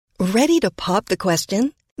Ready to pop the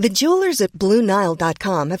question? The jewelers at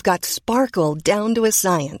BlueNile.com have got sparkle down to a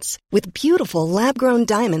science with beautiful lab-grown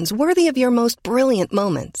diamonds worthy of your most brilliant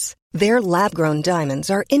moments. Their lab-grown diamonds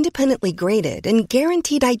are independently graded and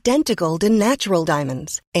guaranteed identical to natural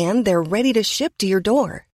diamonds, and they're ready to ship to your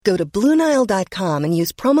door. Go to BlueNile.com and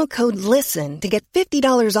use promo code LISTEN to get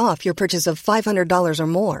 $50 off your purchase of $500 or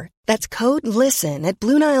more. That's code LISTEN at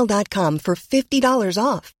BlueNile.com for $50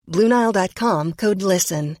 off. BlueNile.com, code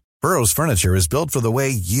LISTEN. Burrow's furniture is built for the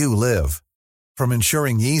way you live. From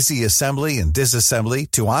ensuring easy assembly and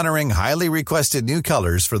disassembly to honoring highly requested new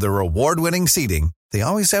colors for their award-winning seating, they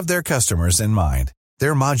always have their customers in mind.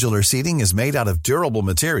 Their modular seating is made out of durable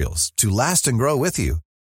materials to last and grow with you.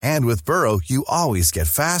 And with Burrow, you always get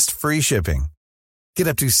fast, free shipping. Get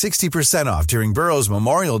up to 60% off during Burrow's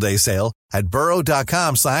Memorial Day sale at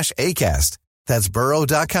burrow.com/ACAST. That's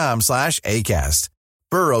burrow.com/ACAST.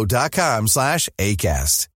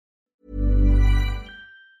 burrow.com/ACAST.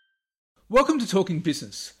 Welcome to Talking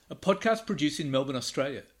Business, a podcast produced in Melbourne,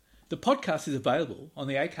 Australia. The podcast is available on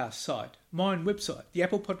the Acast site, my own website, the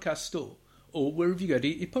Apple Podcast Store, or wherever you go to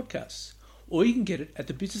get your podcasts. Or you can get it at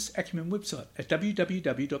the Business Acumen website at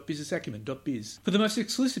www.businessacumen.biz. For the most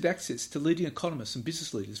exclusive access to leading economists and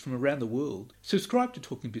business leaders from around the world, subscribe to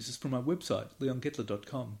Talking Business from my website,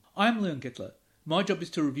 leongettler.com. I am Leon Gettler. My job is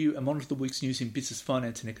to review and monitor the week's news in business,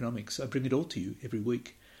 finance and economics. I bring it all to you every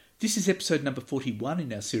week. This is episode number 41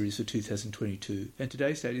 in our series for 2022, and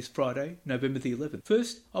today's date is Friday, November the 11th.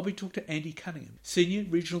 First, I'll be talking to Andy Cunningham, Senior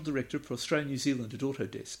Regional Director for Australia New Zealand at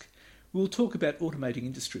Autodesk. We'll talk about automating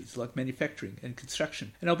industries like manufacturing and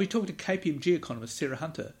construction, and I'll be talking to KPMG economist Sarah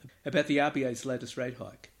Hunter about the RBA's latest rate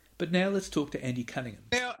hike. But now let's talk to Andy Cunningham.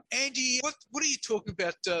 Now, Andy, what are you talking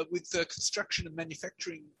about with construction and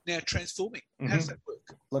manufacturing now transforming? How does that work?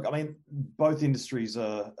 Look, I mean, both industries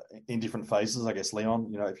are in different phases, I guess,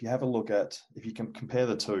 Leon. You know, if you have a look at, if you can compare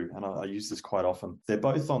the two, and I use this quite often, they're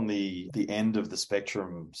both on the end of the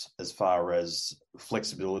spectrum as far as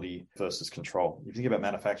flexibility versus control. If you think about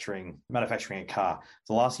manufacturing a car,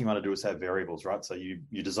 the last thing you want to do is have variables, right? So you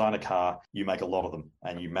design a car, you make a lot of them,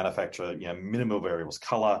 and you manufacture, minimal variables,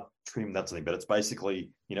 color, trim, that sort of thing. But it's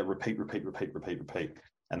basically, repeat.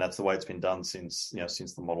 And that's the way it's been done since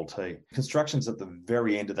the Model T. Construction's at the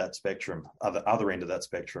very end of that spectrum, other end of that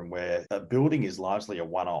spectrum, where a building is largely a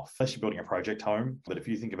one-off. Unless you're building a project home, but if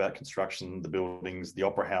you think about construction, the buildings, the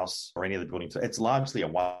Opera House, or any of the buildings, it's largely a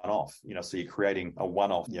one-off. So you're creating a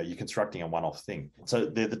one-off. You're constructing a one-off thing. So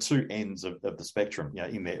they're the two ends of the spectrum.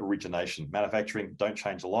 In their origination, manufacturing don't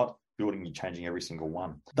change a lot. Building, you're changing every single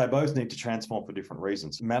one. They both need to transform for different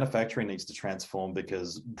reasons. Manufacturing needs to transform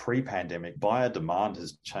because pre-pandemic, buyer demand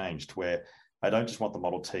has changed, where I don't just want the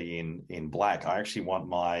Model T in black. I actually want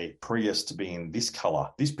my Prius to be in this color,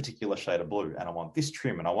 this particular shade of blue, and I want this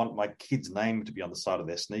trim, and I want my kid's name to be on the side of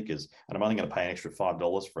their sneakers, and I'm only going to pay an extra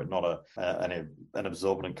 $5 for it, not an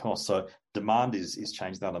absorbent cost. So demand is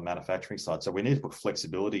changed on the manufacturing side. So we need to put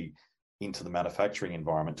flexibility into the manufacturing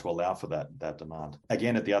environment to allow for that demand.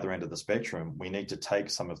 Again, at the other end of the spectrum, we need to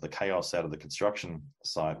take some of the chaos out of the construction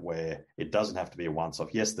side, where it doesn't have to be a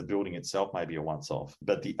once-off. Yes, the building itself may be a once-off,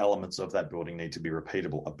 but the elements of that building need to be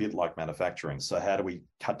repeatable, a bit like manufacturing. So how do we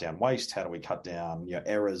cut down waste? How do we cut down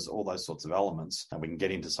errors, all those sorts of elements? And we can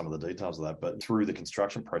get into some of the details of that, but through the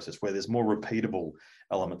construction process, where there's more repeatable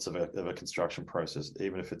elements of a construction process,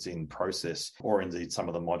 even if it's in process or indeed some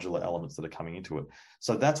of the modular elements that are coming into it.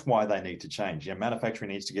 So that's why they need to change.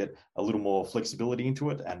 Manufacturing needs to get a little more flexibility into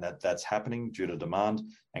it, and that's happening due to demand.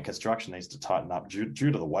 And construction needs to tighten up due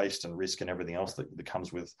to the waste and risk and everything else that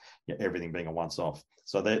comes with everything being a once-off.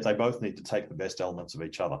 So they both need to take the best elements of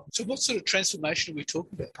each other. So what sort of transformation are we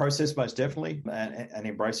talking about? Process, most definitely, and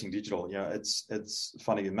embracing digital. It's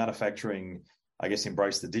funny, manufacturing, I guess,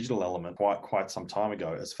 embraced the digital element quite some time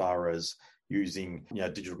ago, as far as using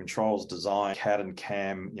digital controls, design, CAD and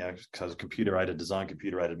CAM, because computer-aided design,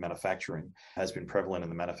 computer-aided manufacturing has been prevalent in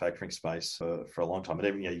the manufacturing space for a long time. But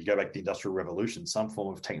even, you go back to the Industrial Revolution, some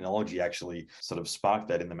form of technology actually sort of sparked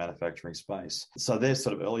that in the manufacturing space. So they're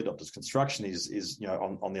sort of early adopters. Construction is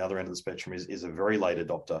on the other end of the spectrum is a very late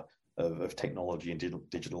adopter of technology and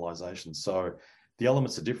digitalization. So the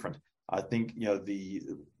elements are different. I think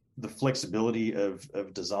the flexibility of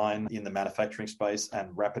design in the manufacturing space and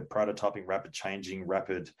rapid prototyping, rapid changing,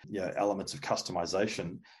 rapid elements of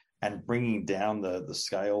customization and bringing down the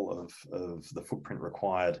scale of the footprint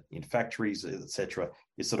required in factories, etc.,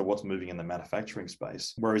 is sort of what's moving in the manufacturing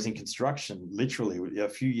space. Whereas in construction, literally a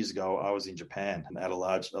few years ago, I was in Japan and at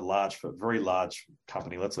a very large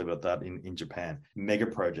company, let's leave it at that, in Japan, mega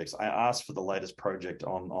projects. I asked for the latest project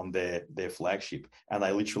on their flagship, and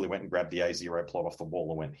they literally went and grabbed the A0 plot off the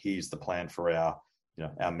wall and went, here's the plan for our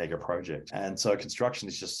mega project. And so construction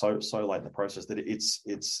is just so late in the process that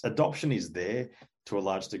its adoption is there to a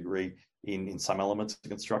large degree in some elements of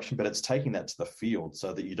construction, but it's taking that to the field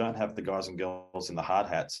so that you don't have the guys and girls in the hard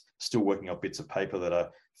hats still working on bits of paper that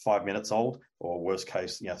are 5 minutes old, or worst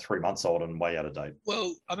case, 3 months old and way out of date.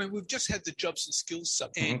 Well, I mean, we've just had the jobs and skills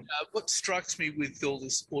summit, and what strikes me with all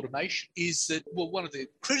this automation is that, one of the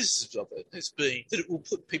criticisms of it has been that it will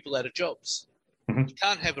put people out of jobs. You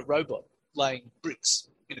can't have a robot laying bricks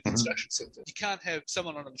in a construction sector. You can't have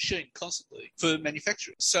someone on a machine constantly for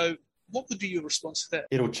manufacturing. So what would be your response to that?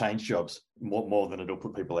 It'll change jobs more than it'll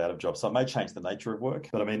put people out of jobs. So it may change the nature of work.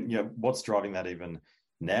 But I mean, what's driving that even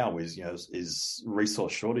now is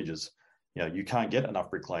resource shortages. You can't get enough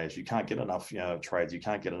bricklayers. You can't get enough, trades. You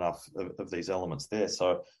can't get enough of these elements there.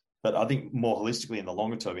 So, but I think more holistically in the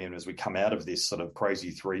longer term, even as we come out of this sort of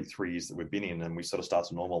crazy three years that we've been in, and we sort of start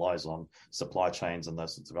to normalize on supply chains and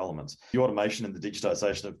those sorts of elements, the automation and the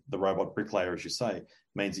digitization of the robot bricklayer, as you say,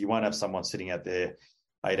 means that you won't have someone sitting out there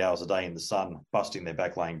 8 hours a day in the sun, busting their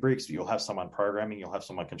back laying bricks. You'll have someone programming, you'll have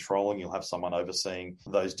someone controlling, you'll have someone overseeing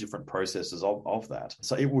those different processes of that.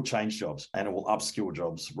 So it will change jobs and it will upskill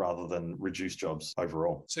jobs rather than reduce jobs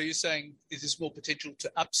overall. So you're saying is there more potential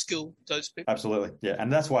to upskill those people? Absolutely. Yeah.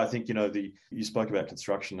 And that's why I think, you spoke about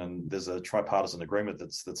construction, and there's a tripartisan agreement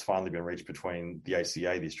that's finally been reached between the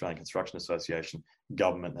ACA, the Australian Construction Association,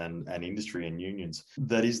 government and industry and unions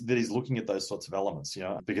that is looking at those sorts of elements,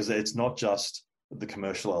 because it's not just the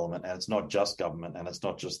commercial element, and it's not just government, and it's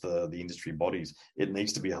not just the industry bodies. It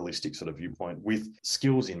needs to be a holistic sort of viewpoint with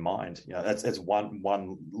skills in mind. That's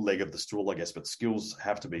one leg of the stool, I guess, but skills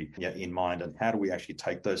have to be in mind. And how do we actually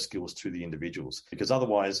take those skills to the individuals? Because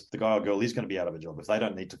otherwise the guy or girl is going to be out of a job if they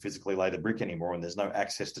don't need to physically lay the brick anymore, and there's no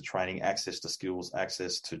access to training, access to skills,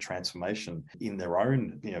 access to transformation in their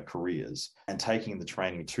own careers, and taking the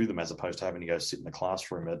training to them as opposed to having to go sit in the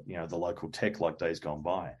classroom at the local tech like days gone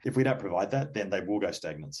by. If we don't provide that, then they will go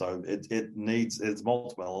stagnant. So it's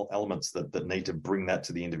multiple elements that need to bring that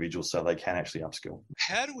to the individual so they can actually upskill.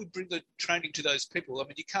 How do we bring the training to those people? I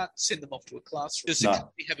mean, you can't send them off to a classroom. Does the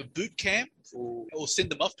company have a boot camp or send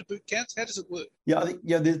them off to boot camps? How does it work? Yeah, I think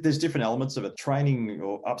there's different elements of it. Training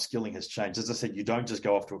or upskilling has changed. As I said, you don't just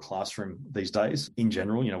go off to a classroom these days. In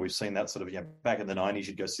general, we've seen that sort of, back in the 90s,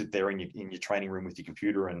 you'd go sit there in your training room with your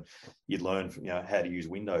computer and you'd learn, how to use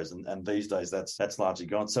Windows. And these days that's largely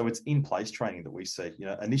gone. So it's in-place training that we see.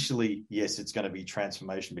 Initially, yes, it's going to be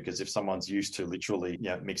transformation, because if someone's used to literally,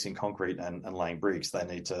 mixing concrete and laying bricks, they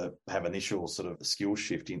need to have initial sort of skill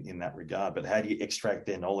shift in that regard. But how do you extract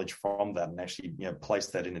their knowledge from that and actually, place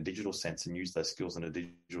that in a digital sense and use those skills in a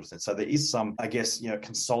digital sense? So there is some, I guess,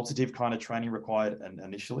 consultative kind of training required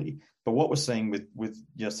initially. But what we're seeing with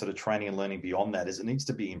sort of training and learning beyond that is it needs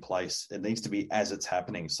to be in place. It needs to be as it's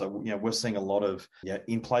happening. So, we're seeing a lot of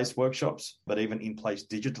in-place workshops, but even in place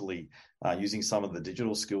digitally, using some of the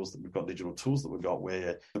digital skills that we've got, digital tools that we've got,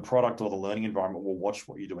 where the product or the learning environment will watch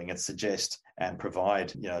what you're doing and suggest and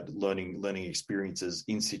provide, learning experiences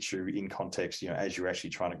in situ, in context, as you're actually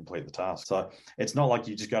trying to complete the task. So it's not like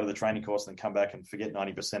you just go to the training course and then come back and forget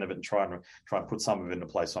 90% of it and try and put some of it into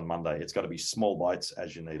place on Monday. It's got to be small bites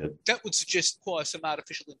as you need it. That would suggest quite some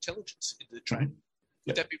artificial intelligence into the training.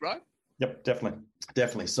 Would that be right? Yep,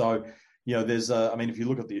 definitely. So, there's, if you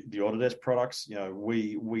look at the Autodesk products,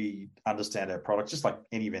 we understand our products just like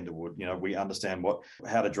any vendor would. We understand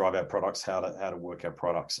how to drive our products, how to work our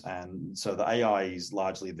products, and so the AI is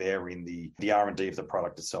largely there in the R&D of the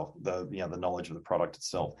product itself, the knowledge of the product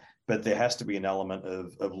itself. But there has to be an element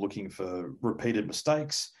of looking for repeated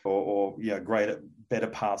mistakes or better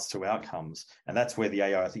paths to outcomes. And that's where the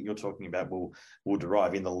AI I think you're talking about will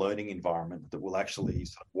derive in the learning environment that will actually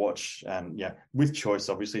sort of watch and, with choice.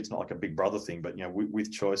 Obviously, it's not like a big brother thing, but, with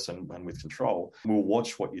choice and with control, we'll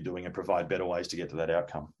watch what you're doing and provide better ways to get to that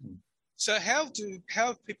outcome. So how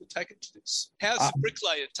have people taken to this? How's the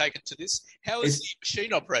bricklayer taken to this? How is the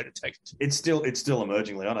machine operator taken to this? It's still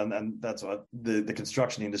emerging, Leon, and that's what the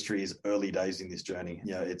construction industry is early days in this journey.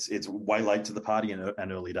 It's way late to the party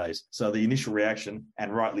and early days. So the initial reaction,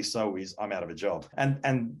 and rightly so, is I'm out of a job.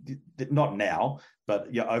 And not now,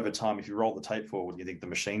 But yeah, over time, if you roll the tape forward, you think the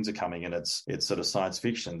machines are coming and it's sort of science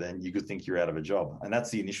fiction, then you could think you're out of a job. And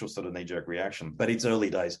that's the initial sort of knee-jerk reaction. But it's early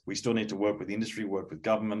days. We still need to work with industry, work with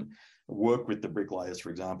government, work with the bricklayers, for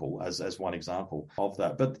example, as one example of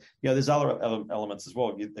that. But there's other elements as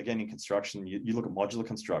well. Again, in construction, you look at modular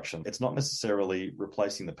construction. It's not necessarily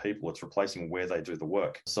replacing the people, it's replacing where they do the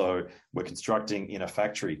work. So we're constructing in a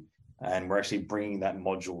factory, and we're actually bringing that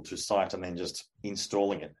module to site and then just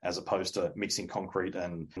installing it, as opposed to mixing concrete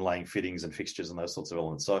and laying fittings and fixtures and those sorts of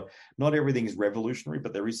elements. So not everything is revolutionary,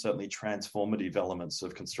 but there is certainly transformative elements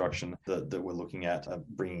of construction that we're looking at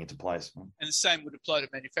bringing into place. And the same would apply to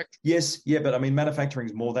manufacturing. Yes, but I mean, manufacturing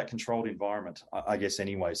is more that controlled environment, I guess,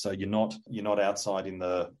 anyway. So you're not outside in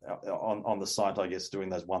the on the site, I guess, doing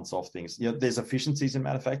those once-off things. There's efficiencies in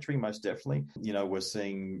manufacturing, most definitely. We're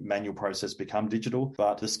seeing manual process become digital,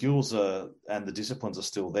 but the skills and the disciplines are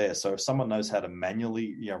still there. So if someone knows how to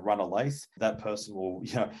manually run a lathe, that person will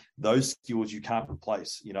those skills you can't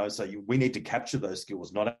replace. So we need to capture those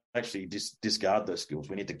skills, not actually discard those skills.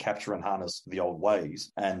 We need to capture and harness the old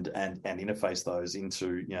ways and interface those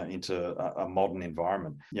into a modern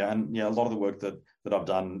environment. A lot of the work that I've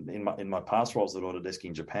done in my past roles at Autodesk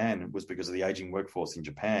in Japan was because of the aging workforce in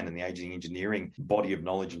Japan and the aging engineering body of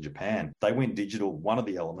knowledge in Japan. They went digital. One of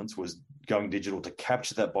the elements was going digital to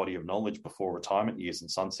capture that body of knowledge before retirement years and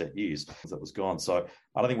sunset years that was gone. So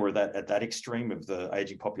I don't think we're at that extreme of the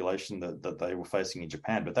aging population that they were facing in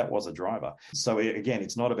Japan, but that was a driver. So again,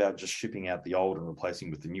 it's not about just shipping out the old and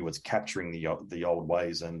replacing with the new. It's capturing the old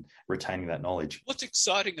ways and retaining that knowledge. What's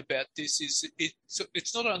exciting about this is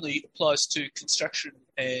it's not only applies to construction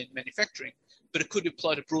and manufacturing, but it could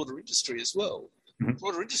apply to broader industry as well. Mm-hmm.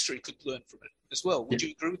 Broader industry could learn from it as well. Would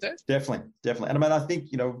you agree with that? Definitely. And I mean, I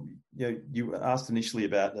think you asked initially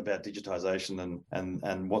about digitization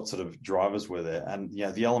and what sort of drivers were there, and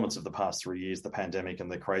the elements of the past 3 years, the pandemic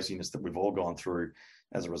and the craziness that we've all gone through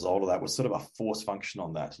as a result of that was sort of a force function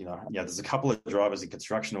on that. There's a couple of drivers in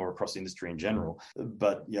construction or across industry in general,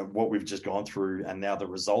 but what we've just gone through and now the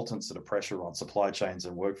resultant sort of pressure on supply chains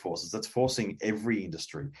and workforces, that's forcing every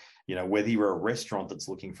industry. Whether you're a restaurant that's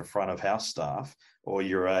looking for front of house staff or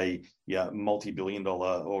you're a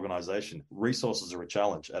multi-billion-dollar organization, resources are a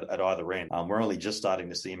challenge at either end. We're only just starting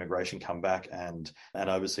to see immigration come back and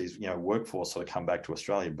overseas workforce sort of come back to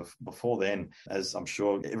Australia. Before then, as I'm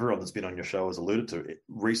sure everyone that's been on your show has alluded to,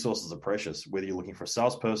 resources are precious. Whether you're looking for a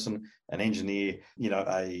salesperson, an engineer,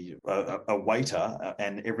 a waiter,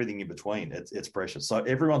 and everything in between, it's precious. So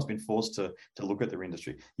everyone's been forced to look at their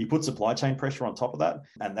industry. You put supply chain pressure on top of that,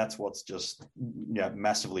 and that's what's just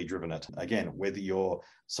massively driven it. Again, whether you're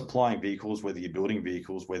supplying vehicles, whether you're building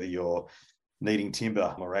vehicles, whether you're needing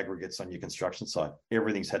timber or aggregates on your construction site,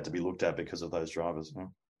 everything's had to be looked at because of those drivers.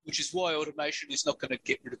 Which is why automation is not going to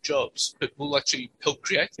get rid of jobs, but will actually help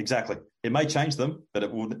create. Exactly. It may change them, but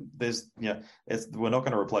it will. We're not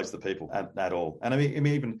going to replace the people at all. And I mean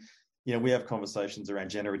even. We have conversations around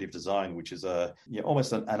generative design, which is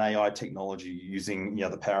almost an AI technology using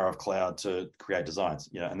the power of cloud to create designs.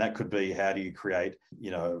 And that could be, how do you create?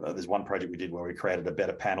 There's one project we did where we created a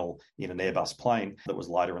better panel in an Airbus plane that was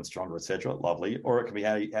lighter and stronger, etc. Lovely. Or it could be,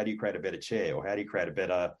 how do you create a better chair, or how do you create a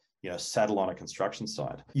better saddle on a construction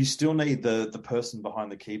site? You still need the person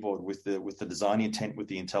behind the keyboard with the design intent, with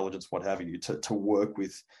the intelligence, what have you, to work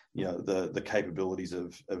with the capabilities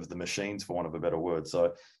of the machines, for want of a better word.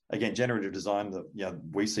 So again, generative design that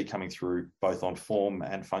we see coming through both on form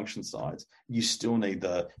and function sides, you still need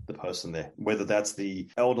the person there, whether that's the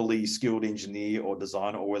elderly skilled engineer or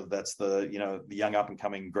designer, or whether that's the young up and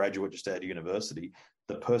coming graduate just out of university.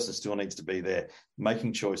 The person still needs to be there,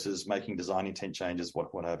 making choices, making design intent changes, what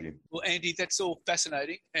have you. Well, Andy, that's all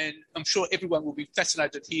fascinating, and I'm sure everyone will be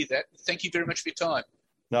fascinated to hear that. Thank you very much for your time.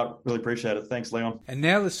 No, really appreciate it. Thanks, Leon. And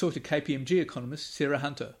now let's talk to KPMG economist Sarah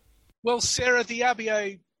Hunter. Well, Sarah, the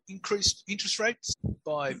RBA increased interest rates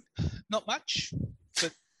by not much,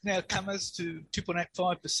 but now comes to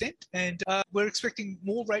 2.85%, and we're expecting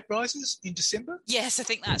more rate rises in December. Yes, I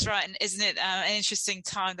think that's right. And isn't it an interesting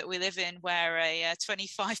time that we live in, where a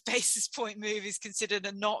 25 basis point move is considered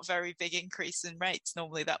a not very big increase in rates?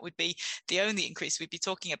 Normally that would be the only increase we'd be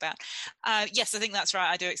talking about. Yes, I think that's right.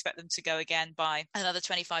 I do expect them to go again by another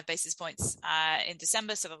 25 basis points in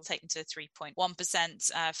December, so that'll take them to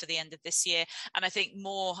 3.1% for the end of this year, and I think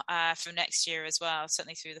more for next year as well,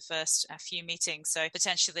 certainly through the first few meetings. So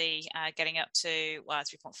potentially potentially getting up to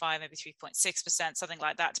 3.5, maybe 3.6%, something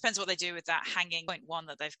like that. Depends what they do with that hanging 0.1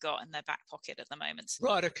 that they've got in their back pocket at the moment.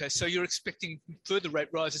 Right, okay. So you're expecting further rate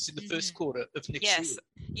rises in the first quarter of next year?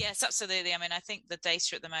 Yes, absolutely. I mean, I think the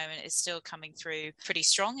data at the moment is still coming through pretty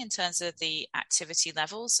strong in terms of the activity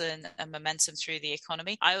levels and momentum through the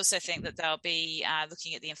economy. I also think that they'll be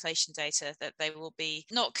looking at the inflation data, that they will be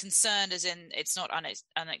not concerned as in it's not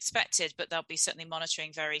unexpected, but they'll be certainly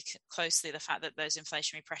monitoring very closely the fact that those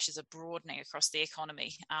inflationary pressures are broadening across the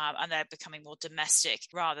economy and they're becoming more domestic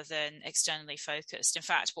rather than externally focused. In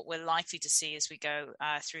fact, what we're likely to see as we go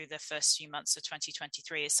through the first few months of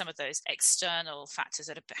 2023 is some of those external factors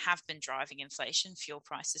that have been driving inflation, fuel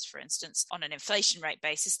prices, for instance. On an inflation rate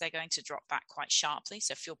basis, they're going to drop back quite sharply.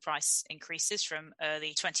 So fuel price increases from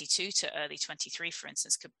early 22 to early 23, for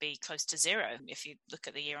instance, could be close to zero if you look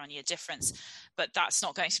at the year-on-year difference. But that's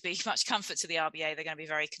not going to be much comfort to the RBA. They're going to be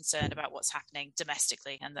very concerned about what's happening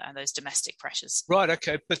domestically and those domestic pressures. Right,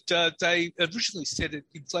 okay. But they originally said that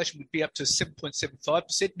inflation would be up to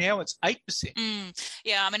 7.75%. Now it's 8%.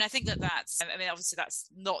 Yeah, I mean, I think obviously that's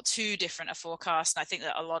not too different a forecast. And I think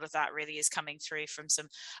that a lot of that really is coming through from some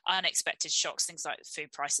unexpected shocks, things like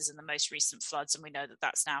food prices and the most recent floods. And we know that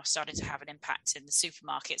that's now starting to have an impact in the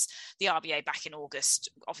supermarkets. The RBA back in August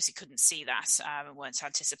obviously couldn't see that and weren't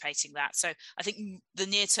anticipating that. So I think the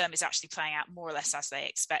near term is actually playing out more or less as they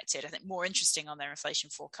expected. I think more interesting on their inflation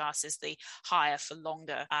forecast is the higher for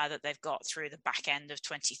longer that they've got through the back end of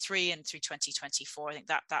 23 and through 2024. I think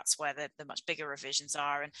that's where the much bigger revisions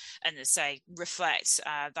are and say reflect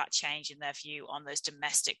that change in their view on those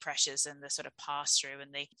domestic pressures and the sort of pass through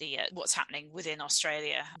and the what's happening within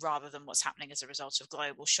Australia rather than what's happening as a result of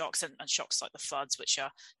global shocks and shocks like the floods, which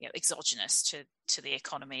are exogenous to the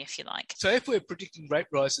economy, if you like. So if we're predicting rate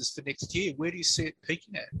rises for next year, where do you see it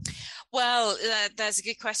peaking at? Well, that's a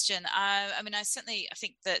good question. I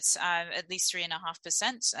think that at least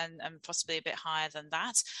 3.5% and possibly a bit higher than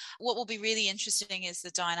that. What will be really interesting is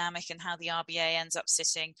the dynamic and how the RBA ends up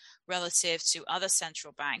sitting relative to other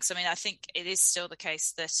central banks. I mean, I think it is still the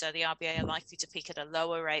case that the RBA are likely to peak at a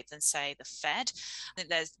lower rate than, say, the Fed. I think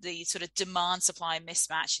there's the sort of demand-supply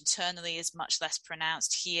mismatch internally is much less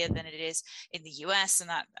pronounced here than it is in the US, and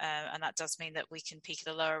that does mean that we can peak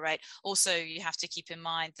at a lower rate. Also, you have to keep in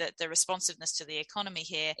mind that the responsiveness to the economy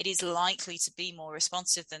here, it is likely to be more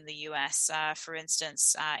responsive than the US. For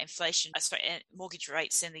instance, mortgage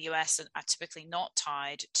rates in the US are typically not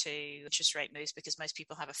tied to interest rate moves because most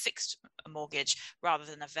people have a fixed mortgage rather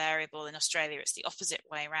than a variable. In Australia, it's the opposite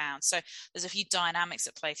way around. So there's a few dynamics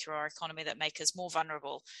that play through our economy that make us more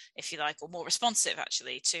vulnerable, if you like, or more responsive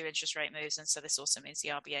actually to interest rate moves. And so this also means the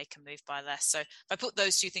RBA can move by less. So if I put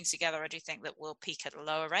those two things together, I do think that we'll peak at a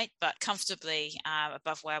lower rate, but comfortably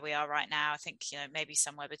above where we are right now. I think maybe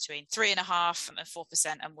somewhere between 3.5% and 4%,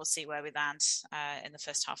 and we'll see where we land in the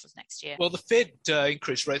first half of next year. Well, the Fed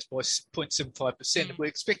increased rates by 0.75%, and we're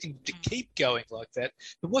expecting to keep going like that.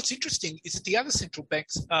 But what's interesting is that the other central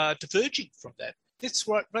banks are diverging from that. That's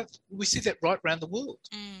right. We see that right around the world.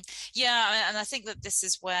 Yeah, and I think that this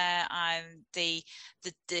is where the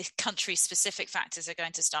country-specific factors are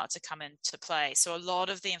going to start to come into play. So a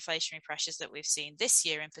lot of the inflationary pressures that we've seen this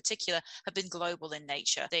year in particular have been global in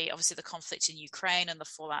nature. Obviously, the conflict in Ukraine and the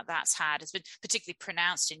fallout that's had has been particularly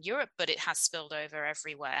pronounced in Europe, but it has spilled over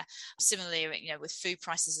everywhere. Similarly, with food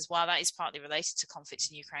prices as well, that is partly related to conflict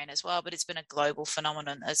in Ukraine as well, but it's been a global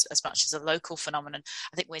phenomenon as much as a local phenomenon.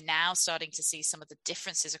 I think we're now starting to see some of the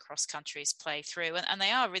differences across countries play through, and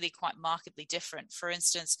they are really quite markedly different. For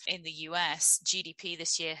instance, in the US, GDP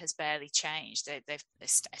this year has barely changed. They've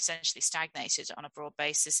essentially stagnated on a broad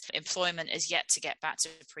basis. Employment is yet to get back to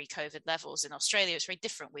pre-COVID levels. In Australia, it's very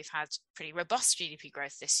different. We've had pretty robust GDP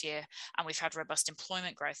growth this year, and we've had robust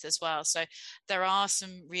employment growth as well. So there are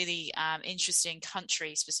some really interesting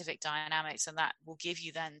country-specific dynamics, and that will give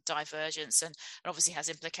you then divergence, and it obviously has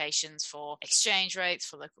implications for exchange rates,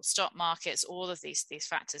 for local stock markets. All of these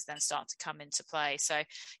factors then start to come into play. So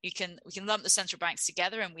we can lump the central banks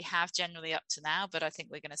together, and we have generally up to now, but I think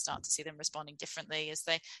we're going to start to see them responding differently as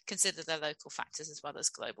they consider their local factors as well as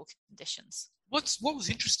global conditions. What was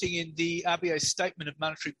interesting in the RBA's statement of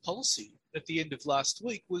monetary policy at the end of last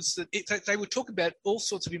week was that they were talking about all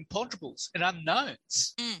sorts of imponderables and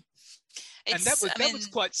unknowns. And that was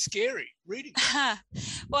quite scary. reading?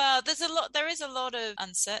 Well, there is a lot of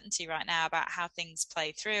uncertainty right now about how things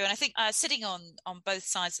play through. And I think sitting on both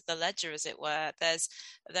sides of the ledger, as it were,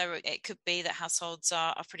 it could be that households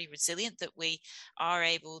are pretty resilient, that we are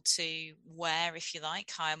able to wear, if you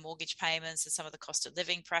like, higher mortgage payments and some of the cost of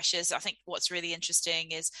living pressures. I think what's really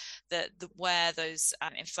interesting is that where those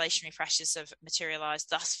inflationary pressures have materialized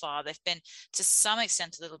thus far, they've been to some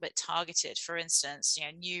extent a little bit targeted. For instance,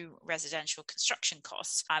 new residential construction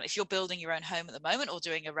costs. If you're building your own home at the moment or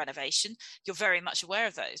doing a renovation, you're very much aware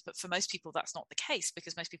of those. But for most people, that's not the case,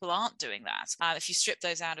 because most people aren't doing that. If you strip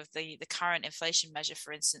those out of the current inflation measure,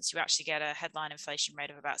 for instance, you actually get a headline inflation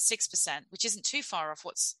rate of about 6%, which isn't too far off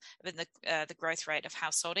what's been the growth rate of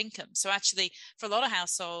household income. So actually, for a lot of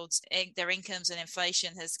households, their incomes and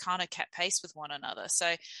inflation has kind of kept pace with one another.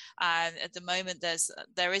 So at the moment,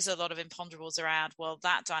 there is a lot of imponderables around, well,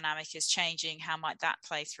 that dynamic is changing. How might that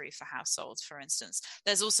play through for households, for instance?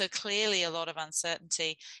 There's also clearly a lot of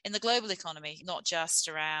uncertainty in the global economy, not just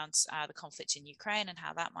around the conflict in Ukraine and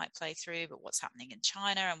how that might play through, but what's happening in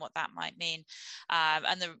China and what that might mean,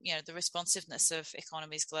 and the responsiveness of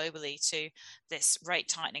economies globally to this rate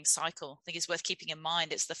tightening cycle. I think it's worth keeping in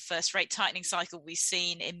mind it's the first rate tightening cycle we've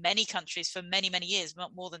seen in many countries for many, many years,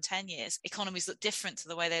 more than 10 years. Economies look different to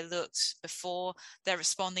the way they looked before. They're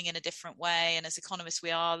responding in a different way, and as economists,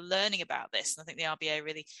 we are learning about this, and I think the RBA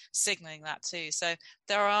really signaling that too. So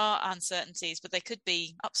there are uncertainties, but they could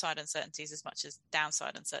be upside uncertainties as much as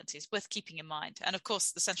downside uncertainties, worth keeping in mind. And of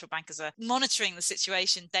course, the central bankers are monitoring the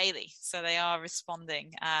situation daily, so they are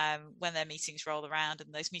responding when their meetings roll around,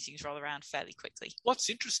 and those meetings roll around fairly quickly. What's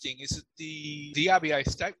interesting is that the RBA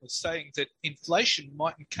statement was saying that inflation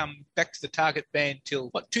mightn't come back to the target band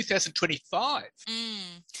till 2025.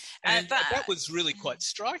 And that was really quite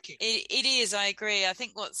striking. It is, I agree. I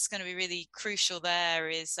think what's going to be really crucial there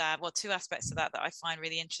is, two aspects of that I find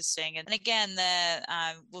really interesting. And again,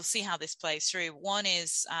 we'll see how this plays through. One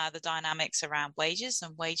is the dynamics around wages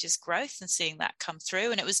and wages growth and seeing that come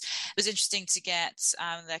through. And it was interesting to get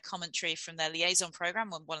their commentary from their liaison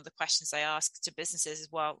program. One of the questions they asked to businesses is,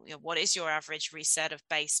 well, what is your average reset of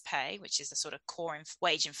base pay, which is a sort of core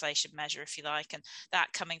wage inflation measure, if you like, and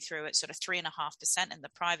that coming through at sort of 3.5% in the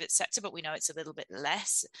private sector, but we know it's a little bit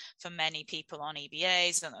less for many people on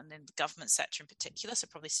EBAs and in the government sector in particular. So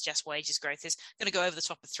probably suggests wages growth is going to go over the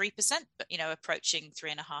top of 3%, but approaching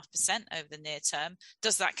 3.5% over the near term.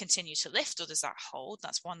 Does that continue to lift, or does that hold?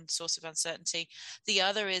 That's one source of uncertainty. The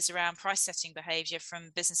other is around price setting behavior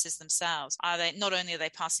from businesses themselves. Not only are they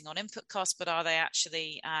passing on input costs, but are they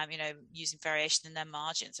actually using variation in their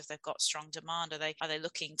margins? If they've got strong demand, are they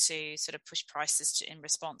looking to sort of push prices in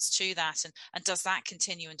response to that? And does that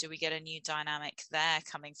continue, and do we get a new dynamic there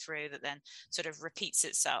coming through that then sort of repeats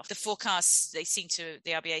itself? The forecasts, the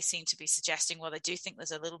RBA seem to be suggesting, well, they do think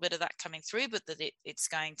there's a little bit of that coming through, but that it's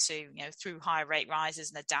going to, through higher rate rises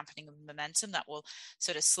and the dampening of momentum, that will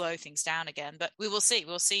sort of slow things down again. But we will see.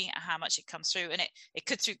 We'll see how much it comes through, and it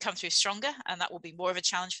could come through stronger, and that will be more of a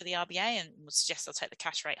challenge for the RBA, and will suggest they'll take the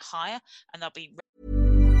cash rate higher, and they'll be.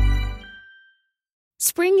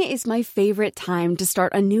 Spring is my favorite time to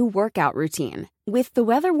start a new workout routine. With the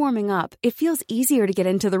weather warming up, it feels easier to get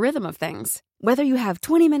into the rhythm of things. Whether you have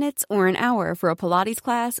 20 minutes or an hour for a Pilates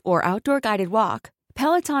class or outdoor guided walk,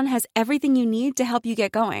 Peloton has everything you need to help you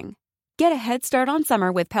get going. Get a head start on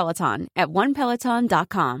summer with Peloton at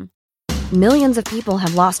onepeloton.com. Millions of people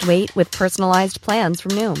have lost weight with personalized plans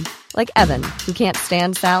from Noom. Like Evan, who can't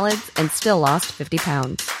stand salads and still lost 50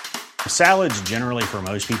 pounds. Salads generally for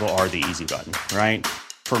most people are the easy button, right?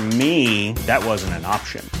 For me, that wasn't an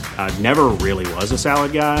option. I never really was a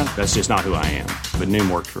salad guy. That's just not who I am. But Noom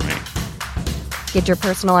worked for me. Get your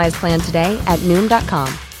personalized plan today at Noom.com.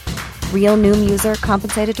 Real Noom user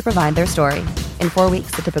compensated to provide their story. In 4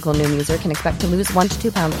 weeks, the typical Noom user can expect to lose 1 to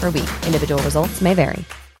 2 pounds per week. Individual results may vary.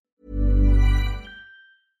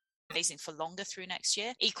 Raising for longer through next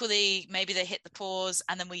year. Equally, maybe they hit the pause,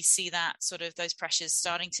 and then we see that sort of those pressures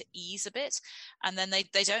starting to ease a bit, and then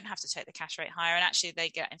they don't have to take the cash rate higher, and actually they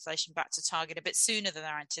get inflation back to target a bit sooner than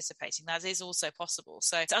they're anticipating. That is also possible.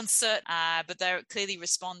 So it's uncertain, but they're clearly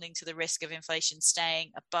responding to the risk of inflation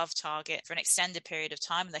staying above target for an extended period of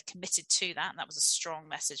time, and they're committed to that, and that was a strong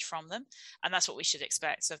message from them, and that's what we should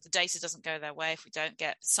expect. So if the data doesn't go their way, if we don't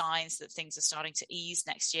get signs that things are starting to ease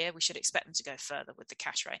next year, we should expect them to go further with the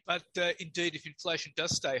cash rate. But indeed, if inflation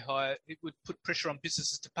does stay higher, it would put pressure on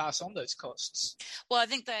businesses to pass on those costs. Well, I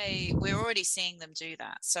think we're already seeing them do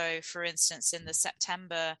that. So, for instance, in the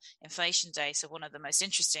September inflation data, one of the most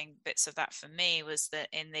interesting bits of that for me was that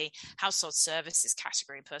in the household services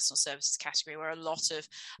category, personal services category, where a lot of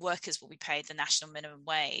workers will be paid the national minimum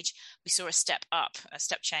wage, we saw a step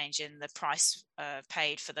change in the price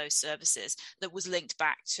paid for those services that was linked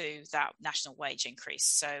back to that national wage increase.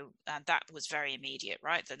 So that was very immediate,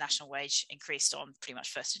 right? The national wage increased on pretty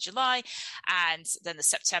much 1st of July. And then the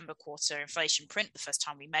September quarter inflation print, the first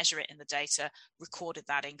time we measure it in the data, recorded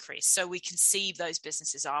that increase. So we can see those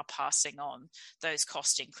businesses are passing on those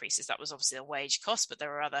cost increases. That was obviously a wage cost, but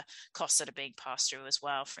there are other costs that are being passed through as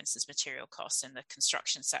well. For instance, material costs in the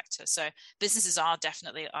construction sector. So businesses are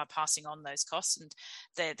definitely passing on those costs. And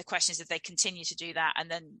the question is if they continue to do that and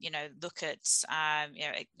then, look at,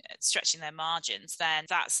 stretching their margins, then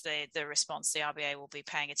that's the response the RBA will be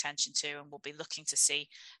paying attention to, and we'll be looking to see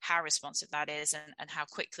how responsive that is and how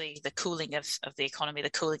quickly the cooling of the economy, the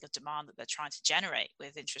cooling of demand that they're trying to generate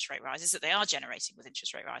with interest rate rises, that they are generating with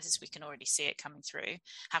interest rate rises. We can already see it coming through,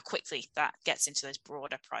 how quickly that gets into those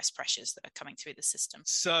broader price pressures that are coming through the system.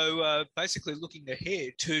 So basically looking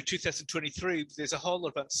ahead to 2023, there's a whole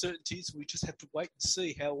lot of uncertainties. We just have to wait and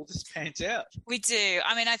see how all this pans out. We do.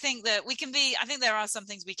 I mean, I think that I think there are some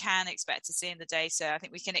things we can expect to see in the data. I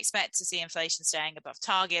think we can expect to see inflation staying above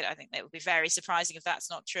target. I think that would be very surprising if that's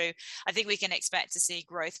not true. I think we can expect to see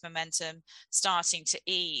growth momentum starting to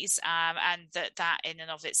ease, and that in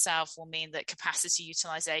and of itself will mean that capacity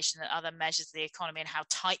utilization and other measures of the economy and how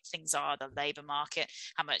tight things are, the labor market,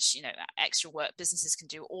 how much extra work businesses can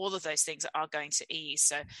do, all of those things are going to ease.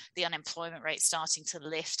 So the unemployment rate starting to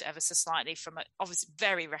lift ever so slightly from obviously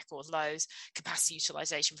very record lows, capacity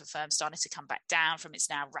utilization for firms starting to come back down from its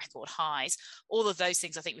now record highs. All of those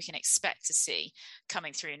things I think we can expect to see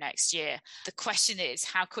coming through next year. The question is,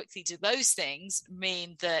 how quickly do those things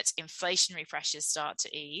mean that inflationary pressures start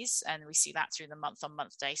to ease? And we see that through the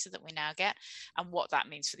month-on-month data that we now get, and what that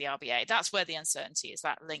means for the RBA. That's where the uncertainty is,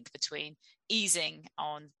 that link between easing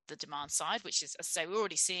on the demand side, which is, as I say, we're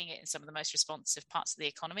already seeing it in some of the most responsive parts of the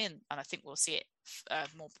economy, and I think we'll see it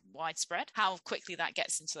more widespread. How quickly that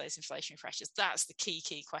gets into those inflationary pressures, that's the key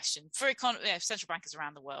question for central bankers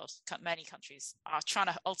around the world. Many countries are trying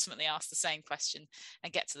to ultimately ask the same question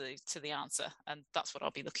and get to the answer, and that's what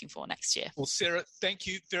I'll be looking for next year. Well, Sarah, thank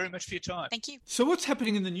you very much for your time. Thank you. So what's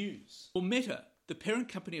happening in the news? Well, Meta, the parent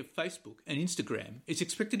company of Facebook and Instagram, is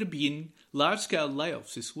expected to begin large-scale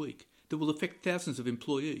layoffs this week that will affect thousands of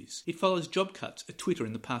employees. It follows job cuts at Twitter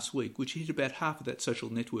in the past week, which hit about half of that social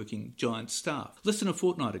networking giant's staff. Less than a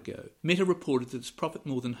fortnight ago, Meta reported that its profit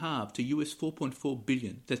more than halved to US $4.4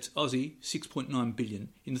 billion, that's Aussie $6.9 billion,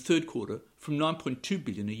 in the third quarter from $9.2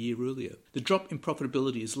 billion a year earlier. The drop in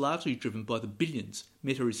profitability is largely driven by the billions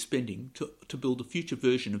Meta is spending to build a future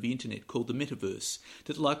version of the internet called the Metaverse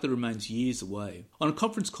that likely remains years away. On a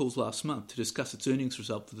conference call last month to discuss its earnings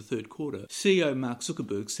result for the third quarter, CEO Mark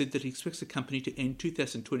Zuckerberg said that he expects the company to end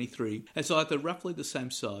 2023 as either roughly the same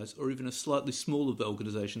size or even a slightly smaller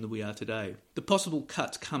organisation than we are today. The possible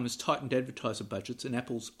cuts come as tightened advertiser budgets and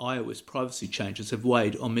Apple's iOS privacy changes have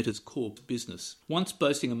weighed on Meta's core business. Once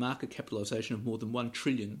boasting a market capitalisation of more than $1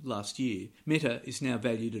 trillion last year, Meta is now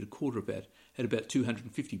valued at a quarter of that, at about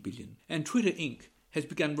 $250 billion. And Twitter Inc. has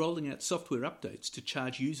begun rolling out software updates to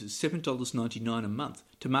charge users $7.99 a month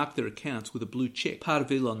to mark their accounts with a blue check, part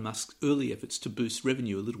of Elon Musk's early efforts to boost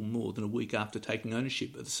revenue a little more than a week after taking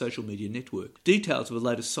ownership of the social media network. Details of the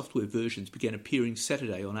latest software versions began appearing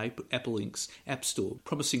Saturday on Apple Inc.'s App Store,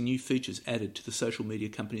 promising new features added to the social media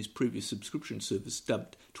company's previous subscription service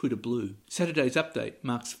dubbed Twitter Blue. Saturday's update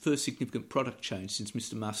marks the first significant product change since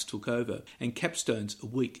Mr. Musk took over, and capstones a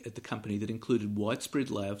week at the company that included widespread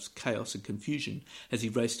layoffs, chaos and confusion as he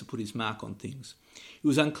raced to put his mark on things. It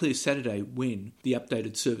was unclear Saturday when the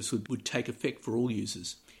updated service would take effect for all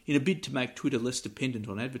users. In a bid to make Twitter less dependent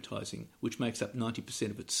on advertising, which makes up 90%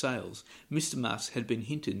 of its sales, Mr. Musk had been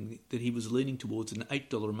hinting that he was leaning towards an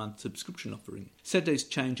 $8 a month subscription offering. Saturday's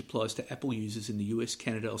change applies to Apple users in the US,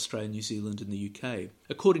 Canada, Australia, New Zealand and the UK.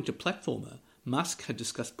 According to Platformer, Musk had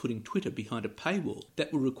discussed putting Twitter behind a paywall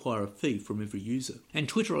that would require a fee from every user. And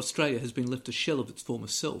Twitter Australia has been left a shell of its former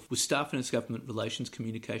self, with staff in its government relations,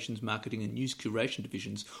 communications, marketing and news curation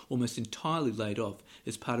divisions almost entirely laid off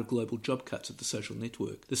as part of global job cuts at the social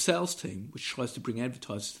network. The sales team, which tries to bring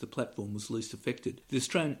advertisers to the platform, was least affected. The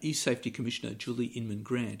Australian e-safety commissioner Julie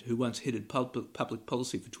Inman-Grant, who once headed public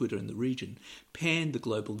policy for Twitter in the region, panned the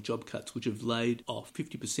global job cuts which have laid off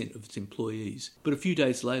 50% of its employees. But a few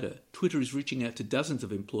days later, Twitter is reaching reaching out to dozens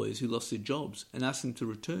of employers who lost their jobs and asking them to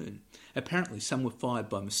return. Apparently, some were fired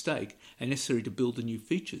by mistake and necessary to build the new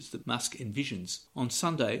features that Musk envisions. On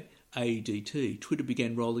Sunday, AEDT, Twitter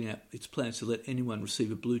began rolling out its plans to let anyone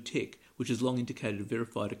receive a blue tick, which has long indicated a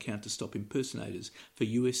verified account to stop impersonators, for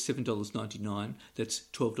US $7.99, that's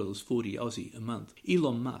 $12.40 Aussie a month.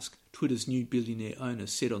 Elon Musk, Twitter's new billionaire owner,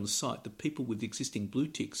 said on the site that people with existing blue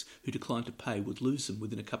ticks who declined to pay would lose them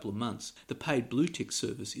within a couple of months. The paid blue tick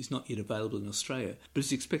service is not yet available in Australia, but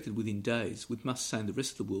is expected within days, with Musk saying the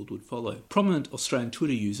rest of the world would follow. Prominent Australian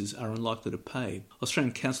Twitter users are unlikely to pay.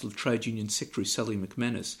 Australian Council of Trade Union Secretary Sally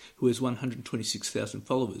McManus, who has 126,000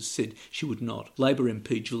 followers, said she would not. Labor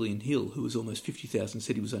MP Julian Hill, who has almost 50,000,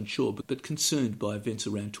 said he was unsure but concerned by events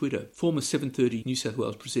around Twitter. Former 7:30 New South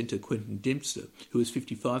Wales presenter Quentin Dempster, who has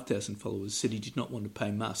 55,000 followers, said he did not want to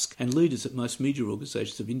pay Musk, and leaders at most media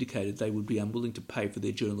organisations have indicated they would be unwilling to pay for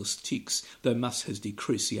their journalists' ticks, though Musk has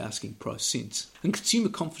decreased the asking price since. And consumer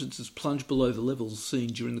confidence has plunged below the levels seen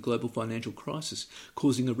during the global financial crisis,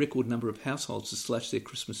 causing a record number of households to slash their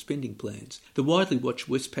Christmas spending plans. The widely watched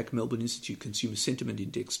Westpac Melbourne Institute Consumer Sentiment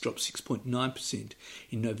Index dropped 6.9%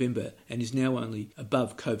 in November and is now only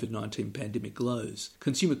above COVID-19 pandemic lows.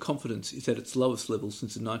 Consumer confidence is at its lowest level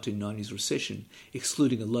since the 1990s recession,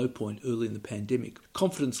 excluding a low point early in the pandemic.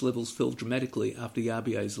 Confidence levels fell dramatically after the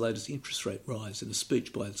RBA's latest interest rate rise and a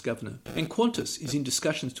speech by its governor. And Qantas is in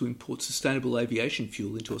discussions to import sustainable aviation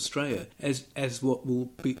fuel into Australia as what will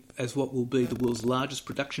be the world's largest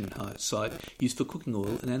production site used for cooking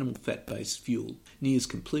oil and animal fat-based fuel, nears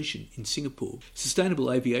completion in Singapore.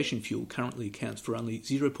 Sustainable aviation fuel currently accounts for only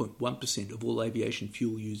 0.1% of all aviation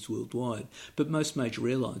fuel used worldwide, but most major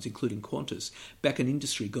airlines, including Qantas, back an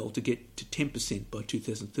industry goal to get to 10% by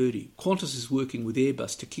 2030. Qantas is working with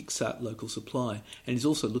Airbus to kickstart local supply and is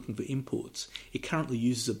also looking for imports. It currently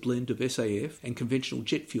uses a blend of SAF and conventional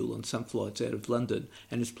jet fuel on some flights out of London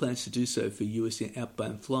and has plans to do so for US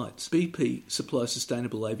outbound flights. BP supplies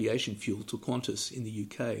sustainable aviation fuel to Qantas in the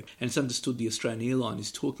UK, and it's understood the Australian airline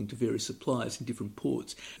is talking to various suppliers in different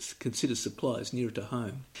ports to consider supplies nearer to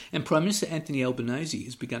home. And Prime Minister Anthony Albanese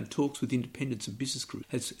has begun talks with independents and business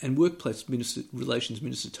groups, and Workplace Relations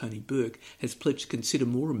Minister Tony Burke has pledged to consider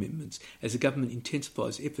more amendments as the government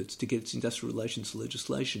intensifies efforts to get its industrial relations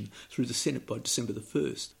legislation through the Senate by December the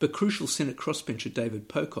 1st. But crucial Senate crossbencher David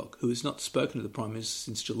Pocock, who has not spoken to the Prime Minister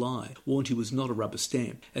since July, warned he was not a rubber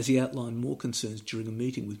stamp, as he outlined more concerns during a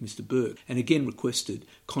meeting with Mr Burke, and again requested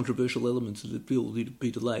controversial elements of the bill to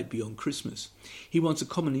be delayed beyond Christmas. He wants a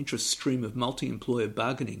common interest stream of multi-employer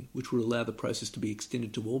bargaining, which would allow the process to be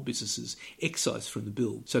extended to all businesses excised from the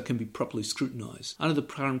bill, so it can be properly scrutinised. Under the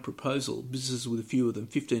current proposal, businesses with fewer than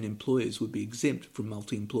 15 employees would be exempt from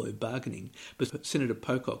multi-employer bargaining, but Senator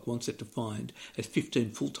Pocock wants it defined as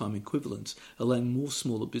 15 full-time equivalents, allowing more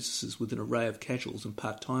smaller businesses with an array of casuals and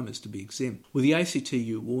part-timers to be exempt. With the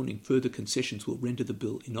ACTU warning further concessions will render the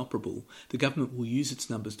bill inoperable, the government will use its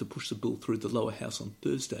numbers to push the bill through the lower house on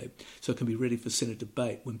Thursday, so it can be ready for Senate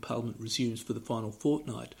debate when Parliament resumes for the final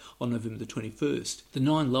fortnight on November the 21st. The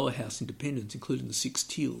 9 lower house independents, including the 6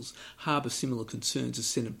 Teals, harbour similar concerns as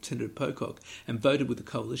Senator Pocock and voted with the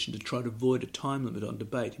coalition to try to avoid a time limit on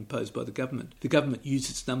debate imposed by the government. The government used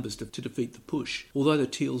its numbers to defeat the push. Although the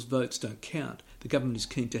Teals' votes don't count, the government is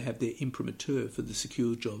keen to have their imprimatur for the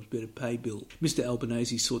Secure Jobs Better Pay bill. Mr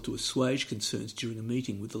Albanese sought to assuage concerns during a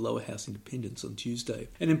meeting with the lower house independents on Tuesday.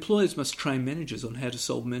 And employers must train managers on how to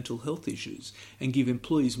solve mental health issues and give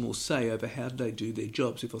employees more say over how they do their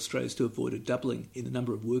jobs if Australia is to avoid a doubling in the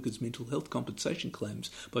number of workers' mental health compensation claims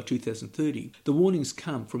by 2030. The warnings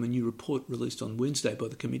come from a new report released on Wednesday by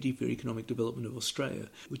the Committee for Economic Development of Australia,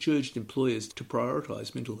 which urged employers to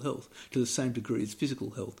prioritise mental health to the same degree as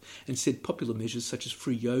physical health, and said popular measures such as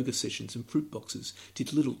free yoga sessions and fruit boxes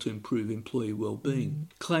did little to improve employee well-being.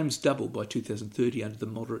 Claims doubled by 2030 under the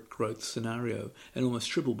moderate growth scenario and almost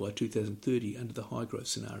tripled by 2030 under the high growth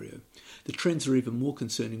scenario. The trends are even more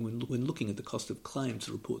concerning when looking at the cost of claims,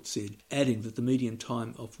 the report said, adding that the median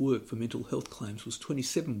time off work for mental health claims was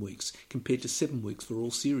 27 weeks compared to 7 weeks for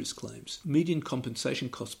all serious claims. Median compensation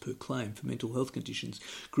costs per claim for mental health conditions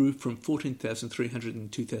grew from $14,300 in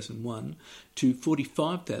 2001 to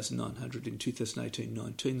 $45,900 in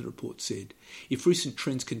 2018-19, the report said. If recent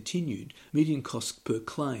trends continued, median costs per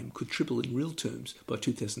claim could triple in real terms by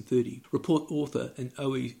 2030. Report author and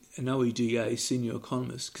OEDA senior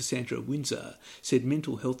economist Cassandra Windsor said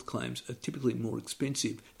mental health claims are typically more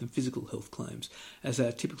expensive than physical health claims, as they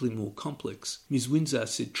are typically more complex. Ms. Windsor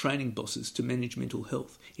said training bosses to manage mental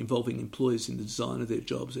health, involving employers in the design of their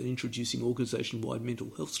jobs and introducing organisation-wide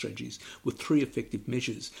mental health strategies, were 3 effective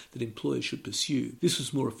measures that employers should pursue. This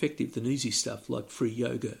was more effective than easy start stuff like free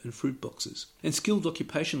yoga and fruit boxes. And skilled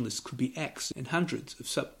occupation lists could be axed and hundreds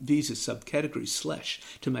of visa subcategories slashed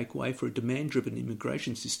to make way for a demand-driven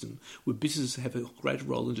immigration system where businesses have a greater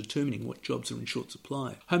role in determining what jobs are in short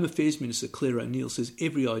supply. Home Affairs Minister Claire O'Neill says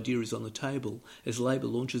every idea is on the table as Labor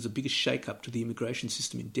launches the biggest shake-up to the immigration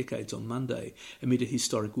system in decades on Monday amid a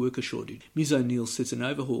historic worker shortage. Ms O'Neill says an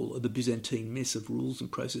overhaul of the Byzantine mess of rules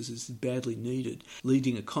and processes is badly needed.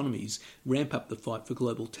 Leading economies ramp up the fight for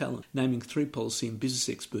global talent, naming 3 policy and business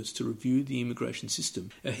experts to review the immigration system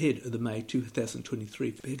ahead of the May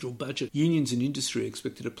 2023 federal budget. Unions and industry are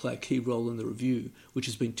expected to play a key role in the review, which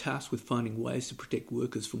has been tasked with finding ways to protect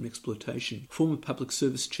workers from exploitation. Former Public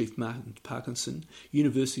Service Chief Martin Parkinson,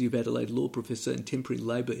 University of Adelaide law professor and temporary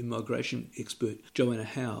labour immigration expert Joanna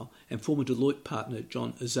Howe, and former Deloitte partner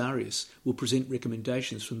John Azarias will present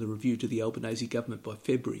recommendations from the review to the Albanese government by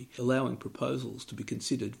February, allowing proposals to be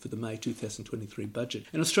considered for the May 2023 budget.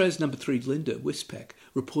 And Australia's number 3 lender, Westpac,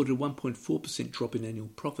 reported a 1.4% drop in annual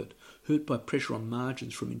profit, hurt by pressure on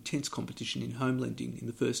margins from intense competition in home lending in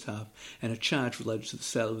the first half and a charge related to the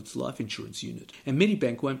sale of its life insurance unit. And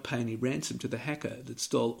Medibank won't pay any ransom to the hacker that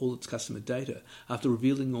stole all its customer data after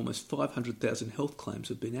revealing almost 500,000 health claims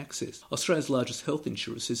have been accessed. Australia's largest health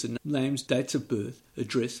insurer says the names, dates of birth,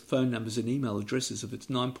 address, phone numbers and email addresses of its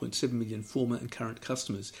 9.7 million former and current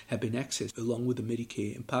customers have been accessed, along with the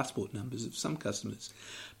Medicare and passport numbers of some customers.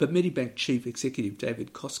 But Medibank Chief Executive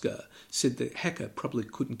David Koskar said the hacker probably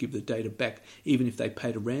couldn't give the data back even if they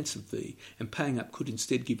paid a ransom fee, and paying up could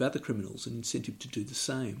instead give other criminals an incentive to do the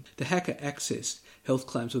same. The hacker accessed health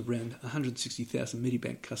claims of around 160,000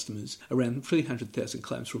 Medibank customers, around 300,000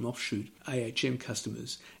 claims from offshoot AHM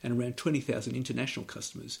customers, and around 20,000 international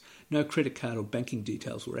customers. No credit card or banking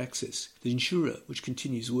details were accessed. The insurer, which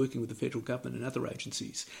continues working with the federal government and other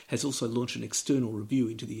agencies, has also launched an external review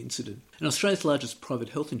into the incident. And Australia's largest private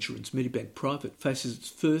health insurance, Medibank Private, faces its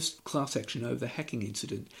first class action over the hacking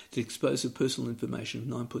incident that exposed the personal information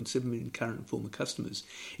of 9.7 million current and former customers.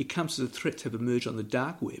 It comes as the threats have emerged on the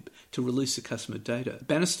dark web to release the customer data.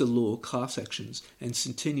 Bannister Law, Class Actions and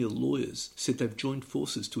Centennial Lawyers said they've joined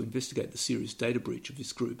forces to investigate the serious data breach of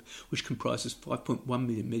this group, which comprises 5.1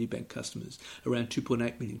 million Medibank customers, around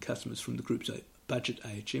 2.8 million customers from the group's budget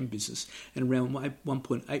AHM business, and around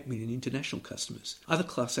 1.8 million international customers. Other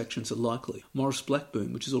class actions are likely. Maurice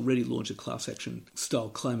Blackburn, which has already launched a class action style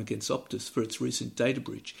claim against Optus for its recent data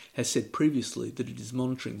breach, has said previously that it is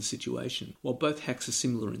monitoring the situation. While both hacks are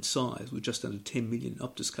similar in size, with just under 10 million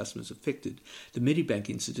Optus customers affected, the Medibank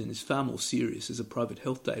incident is far more serious, as the private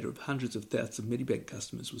health data of hundreds of thousands of Medibank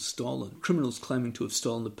customers was stolen. Criminals claiming to have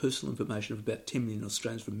stolen the personal information of about 10 million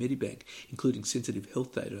Australians from Medibank, including sensitive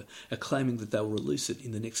health data, are claiming that they will release it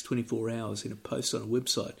in the next 24 hours in a post on a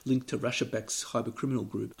website linked to Russia-backed cybercriminal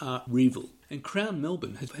group Revil. And Crown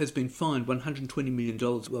Melbourne has been fined $120 million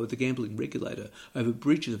by the gambling regulator over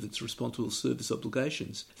breaches of its responsible service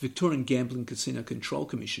obligations. The Victorian Gambling Casino Control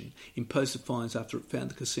Commission imposed the fines after it found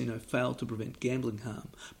the casino failed to prevent gambling harm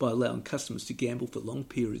by allowing customers to gamble for long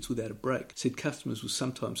periods without a break, said customers were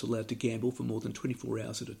sometimes allowed to gamble for more than 24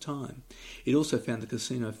 hours at a time. It also found the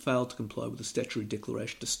casino failed to comply with a statutory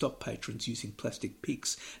declaration to stop patrons using plastic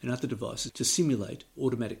picks and other devices to simulate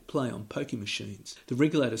automatic play on pokie machines. The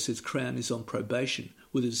regulator says Crown is on probation,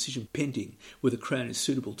 with a decision pending whether Crown is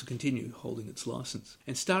suitable to continue holding its licence.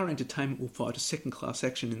 And Star Entertainment will fight a second-class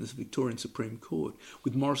action in the Victorian Supreme Court,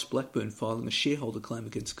 with Maurice Blackburn filing a shareholder claim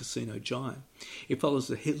against casino giant. It follows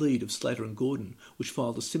the lead of Slater and Gordon, which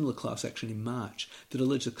filed a similar class action in March that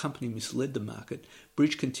alleged the company misled the market,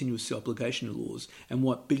 breached continuous obligation laws, and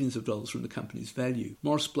wiped billions of dollars from the company's value.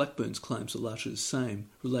 Maurice Blackburn's claims are largely the same,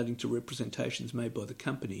 relating to representations made by the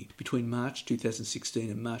company between March 2016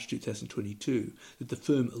 and March 2022 that the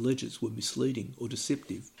firm alleges were misleading or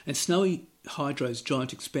deceptive. And Snowy Hydro's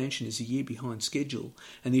giant expansion is a year behind schedule,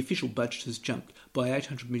 and the official budget has jumped by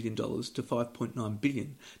 $800 million to $5.9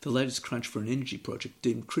 billion, the latest crunch for an energy project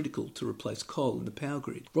deemed critical to replace coal in the power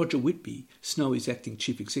grid. Roger Whitby, Snowy's acting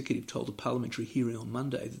chief executive, told a parliamentary hearing on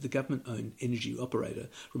Monday that the government-owned energy operator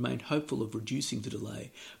remained hopeful of reducing the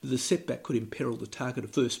delay, but the setback could imperil the target of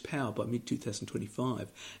first power by mid-2025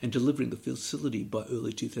 and delivering the facility by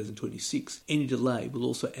early 2026. Any delay will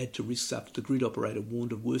also add to risks after the grid operator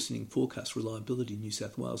warned of worsening forecast reliability in New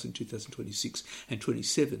South Wales in 2026 and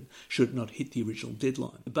 27 should it not hit the original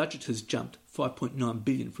deadline. The budget has jumped $5.9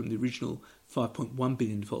 billion from the original $5.1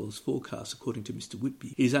 billion forecast, according to Mr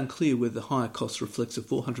Whitby. It is unclear whether the higher cost reflects a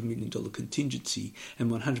 $400 million contingency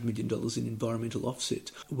and $100 million in environmental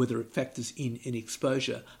offsets, or whether it factors in any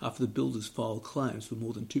exposure after the builders filed claims for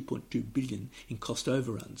more than $2.2 billion in cost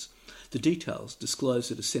overruns. The details,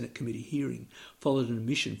 disclosed at a Senate committee hearing, followed an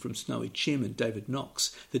admission from Snowy Chairman David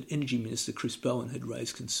Knox that Energy Minister Chris Bowen had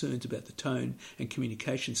raised concerns about the tone and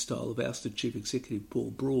communication style of ousted Chief Executive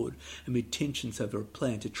Paul Broad amid tensions over a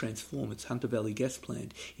plan to transform its Hunter Valley gas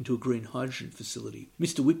plant into a green hydrogen facility.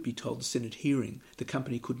 Mr Whitby told the Senate hearing the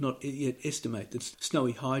company could not yet estimate the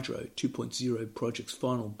Snowy Hydro 2.0 project's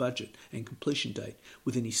final budget and completion date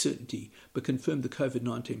with any certainty, but confirmed the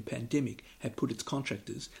COVID-19 pandemic had put its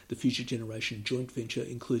contractors, the Future Generation joint venture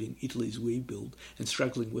including Italy's WeBuild and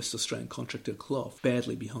struggling West Australian contractor Clough,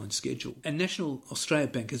 badly behind schedule. And National Australia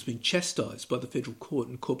Bank has been chastised by the Federal Court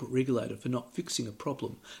and corporate regulator for not fixing a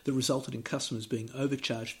problem that resulted in customers being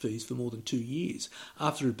overcharged fees for more than 2 years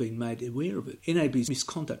after it had been made aware of it. NAB's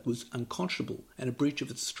misconduct was unconscionable and a breach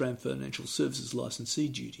of its Australian Financial Services licensee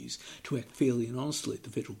duties to act fairly and honestly, the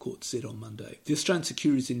Federal Court said on Monday. The Australian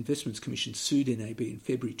Securities and Investments Commission sued NAB in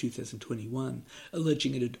February 2021,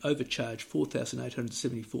 alleging it had overcharged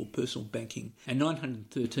 4,874 personal banking and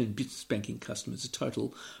 913 business banking customers a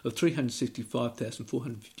total of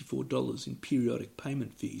 $365,454 in periodic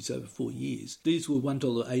payment fees over 4 years. These were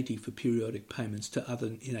 $1.80 for periodic payments to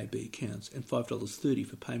other NAB accounts and $5.30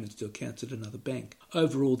 for payments to accounts at another bank.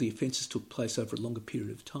 Overall, the offences took place over a longer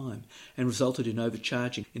period of time and resulted in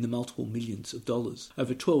overcharging in the multiple millions of dollars.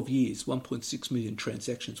 Over 12 years, 1.6 million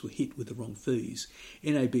transactions were hit with the wrong fees.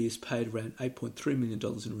 NAB has paid around $8.3 million in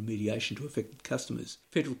remediation to affected customers.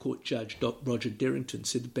 Federal Court Judge Roger Derrington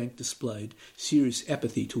said the bank displayed serious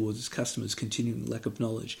apathy towards its customers' continuing lack of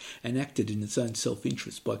knowledge and acted in its own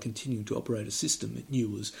self-interest by continuing to operate a system it knew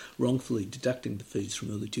was wrongfully deducting the fees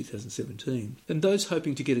from early 2017. And those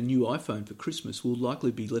hoping to get a new iPhone for Christmas will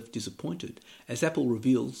likely be left disappointed, as Apple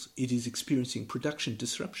reveals it is experiencing production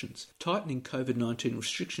disruptions. Tightening COVID-19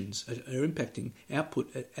 restrictions are impacting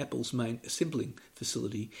output at Apple's main assembling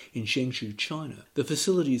facility in Zhengzhou, China. The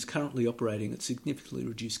facility is currently operating at significantly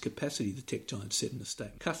reduced capacity, the tech giant said in a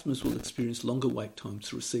statement. Customers will experience longer wait times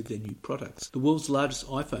to receive their new products. The world's largest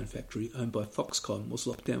iPhone factory, owned by Foxconn, was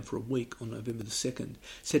locked down for a week on November the 2nd,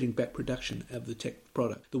 setting back production of the tech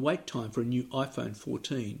product. The wait time for a new iPhone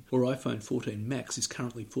 14 or iPhone 14 Max is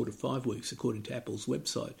currently 4 to 5 weeks, according to Apple's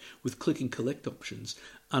website, with click and collect options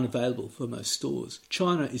unavailable for most stores.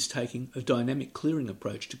 China is taking a dynamic clearing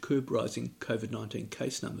approach to curb rising COVID-19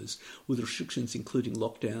 case numbers, with restrictions including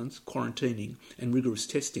lockdowns, quarantining and rigorous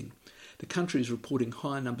testing. The country is reporting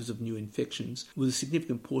higher numbers of new infections, with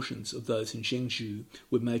significant portions of those in Zhengzhou,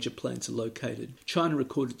 where major plants are located. China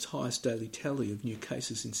recorded its highest daily tally of new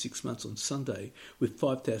cases in 6 months on Sunday, with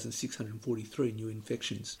 5,643 new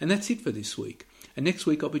infections. And that's it for this week. And next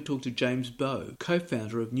week I'll be talking to James Bowe,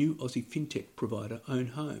 co-founder of new Aussie fintech provider Own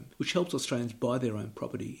Home, which helps Australians buy their own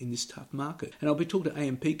property in this tough market. And I'll be talking to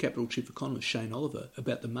AMP Capital Chief Economist Shane Oliver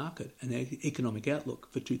about the market and economic outlook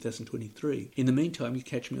for 2023. In the meantime, you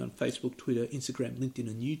catch me on Facebook, Twitter, Instagram, LinkedIn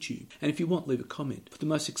and YouTube. And if you want, leave a comment. For the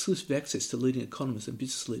most exclusive access to leading economists and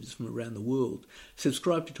business leaders from around the world,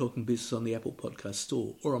 subscribe to Talking Business on the Apple Podcast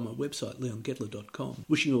Store or on my website, leongettler.com.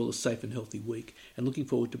 Wishing you all a safe and healthy week and looking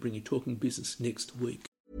forward to bringing you Talking Business next week.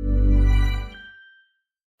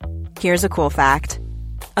 Here's a cool fact.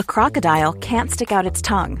 A crocodile can't stick out its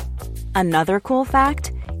tongue. Another cool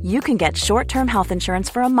fact, you can get short-term health insurance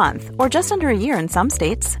for a month or just under a year in some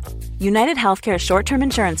states. United Healthcare short-term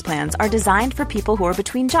insurance plans are designed for people who are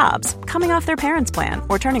between jobs, coming off their parents' plan,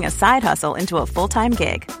 or turning a side hustle into a full-time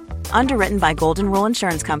gig. Underwritten by Golden Rule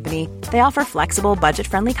Insurance Company, they offer flexible,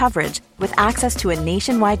 budget-friendly coverage with access to a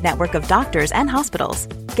nationwide network of doctors and hospitals.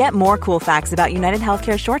 Get more cool facts about United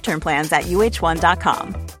Healthcare short-term plans at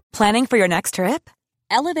uh1.com. Planning for your next trip?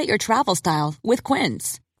 Elevate your travel style with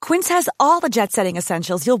Quince. Quince has all the jet-setting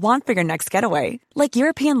essentials you'll want for your next getaway, like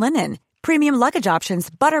European linen, premium luggage options,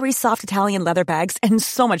 buttery soft Italian leather bags, and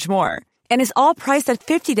so much more. And is all priced at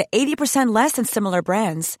 50 to 80% less than similar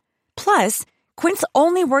brands. Plus, Quince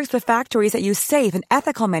only works with factories that use safe and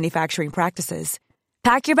ethical manufacturing practices.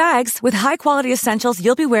 Pack your bags with high-quality essentials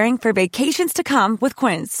you'll be wearing for vacations to come with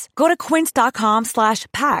Quince. Go to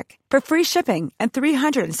quince.com/pack for free shipping and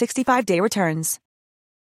 365-day returns.